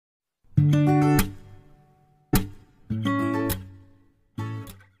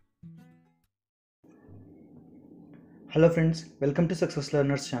Hello friends, welcome to Success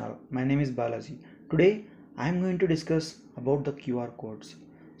Learners channel. My name is Balaji. Today I am going to discuss about the QR codes.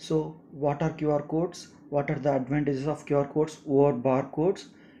 So what are QR codes? What are the advantages of QR codes over barcodes?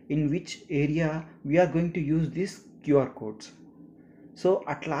 In which area we are going to use these QR codes? So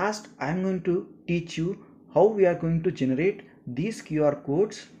at last I am going to teach you how we are going to generate these QR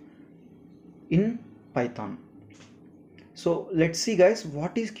codes in Python. So let's see guys,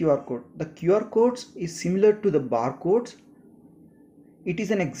 what is QR code? The QR codes is similar to the barcodes. It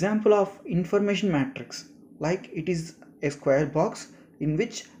is an example of information matrix, like it is a square box in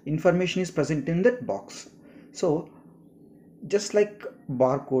which information is present in that box. So just like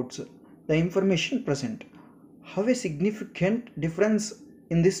barcodes, the information present have a significant difference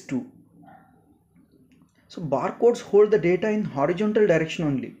in this too. So barcodes hold the data in horizontal direction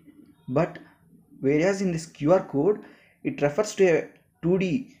only, but whereas in this QR code it refers to a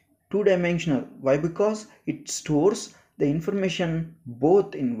 2D, two-dimensional. Why? Because it stores the information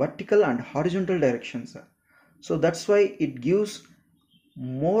both in vertical and horizontal directions. So that's why it gives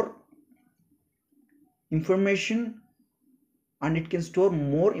more information and it can store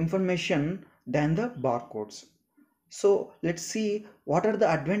more information than the barcodes. So let's see what are the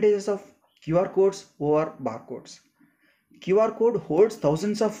advantages of QR codes over barcodes. QR code holds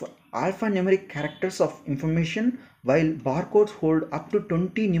thousands of alphanumeric characters of information, while barcodes hold up to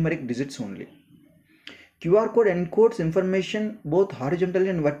 20 numeric digits only. QR code encodes information both horizontally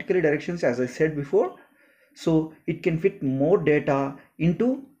and vertically directions, as I said before, so it can fit more data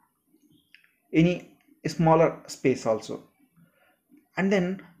into any smaller space also. And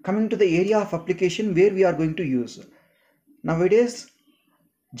then coming to the area of application where we are going to use. Nowadays,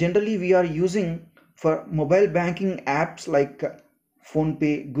 generally we are using for mobile banking apps like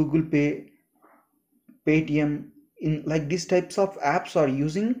PhonePe, Google Pay, Paytm, in like these types of apps are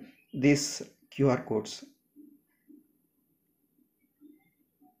using these QR codes.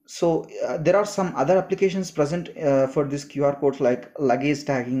 So there are some other applications present for this QR codes like luggage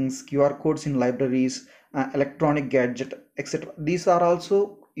taggings, QR codes in libraries, electronic gadget, etc. These are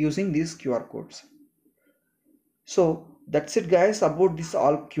also using these QR codes. So that's it guys about this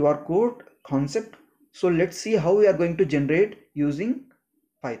all QR code concept. So let's see how we are going to generate using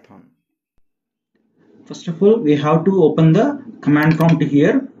Python. First of all, we have to open the command prompt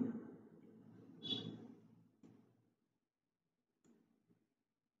here.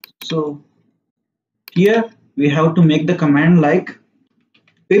 So here we have to make the command like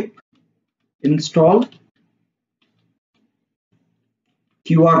pip install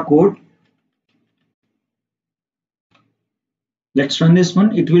QR code. Let's run this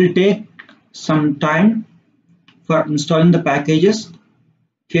one. It will take some time for installing the packages.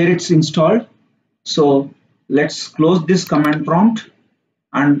 Here it's installed. So let's close this command prompt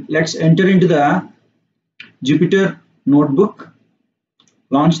and let's enter into the Jupyter notebook.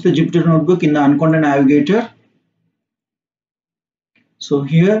 Launch the Jupyter notebook in the Untitled navigator. So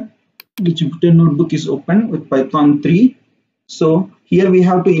here the Jupyter notebook is open with Python 3. So here we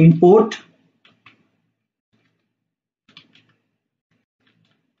have to import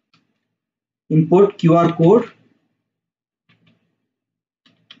QR code.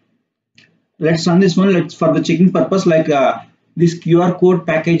 Let's run this one. Let's for the checking purpose, like this QR code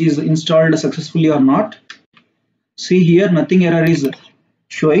package is installed successfully or not. See here, nothing error is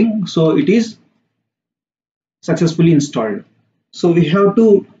showing, so it is successfully installed. So we have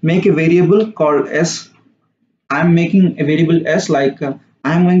to make a variable called s. I am making a variable s, like I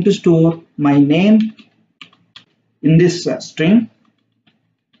am going to store my name in this string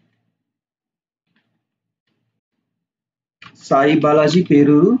Sai Balaji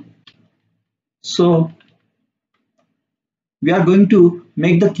Peruru. So we are going to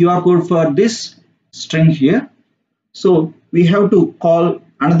make the QR code for this string here. So we have to call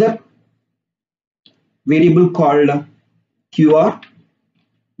another variable called QR.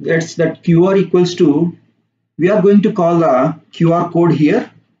 That's that QR equals to, we are going to call the QR code here.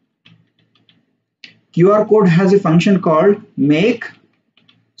 QR code has a function called make.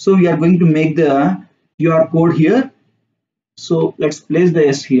 So we are going to make the QR code here. So let's place the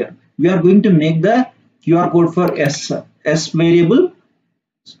s here. We are going to make the QR code for s variable.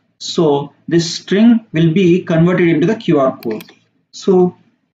 So this string will be converted into the QR code. So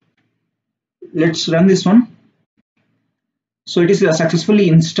let's run this one. So it is successfully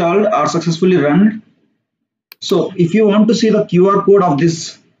installed or successfully run. So if you want to see the QR code of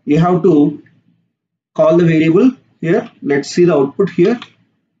this, you have to call the variable here. Let's see the output here.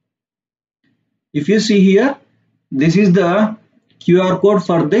 If you see here, this is the QR code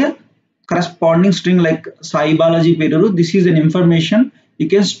for the corresponding string like Sai Balaji Peruru. This is an information you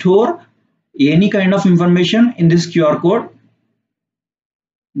can store any kind of information in this QR code.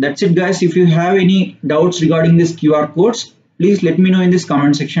 That's it guys. If you have any doubts regarding this QR codes, please let me know in this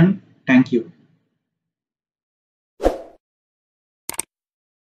comment section. Thank you.